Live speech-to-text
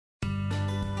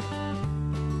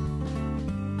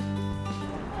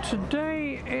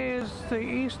Today is the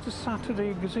Easter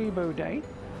Saturday Gazebo Day,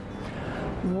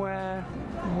 where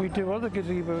we do other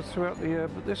gazebos throughout the year,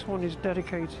 but this one is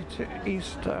dedicated to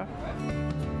Easter.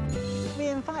 We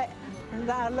invite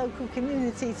our local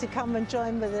community to come and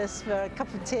join with us for a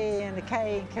cup of tea and a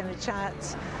cake and a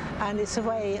chat, and it's a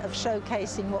way of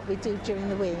showcasing what we do during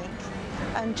the week.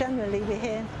 And generally we're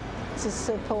here to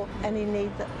support any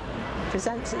need that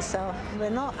presents itself. We're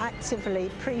not actively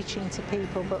preaching to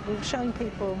people, but we're showing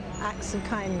people acts of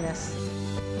kindness.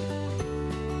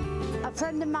 A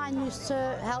friend of mine used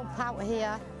to help out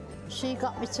here. She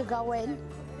got me to go in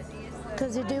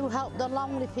because they do help the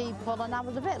lonely people, and I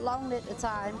was a bit lonely at the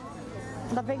time.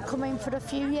 And I've been coming for a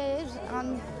few years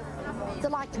and they're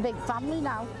like a big family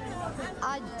now.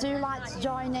 I do like to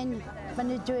join in when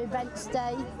they do events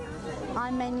day. I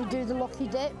mainly do the lucky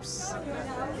dips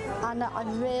and I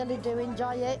really do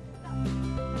enjoy it.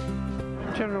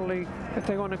 Generally, if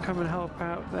they want to come and help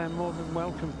out, they're more than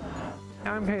welcome.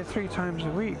 I'm here 3 times a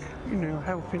week, you know,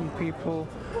 helping people,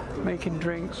 making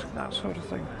drinks, that sort of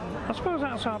thing. I suppose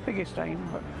that's our biggest aim,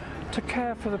 but to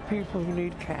care for the people who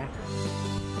need care.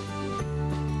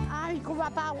 I go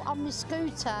about on my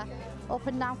scooter up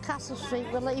and down Castle Street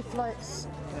with leaflets,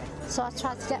 so I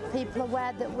try to get people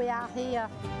aware that we are here.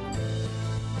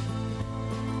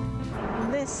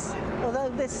 Although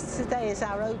this today is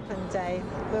our open day,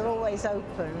 we're always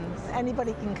open.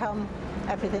 Anybody can come,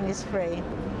 everything is free,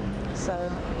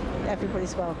 so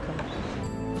everybody's welcome.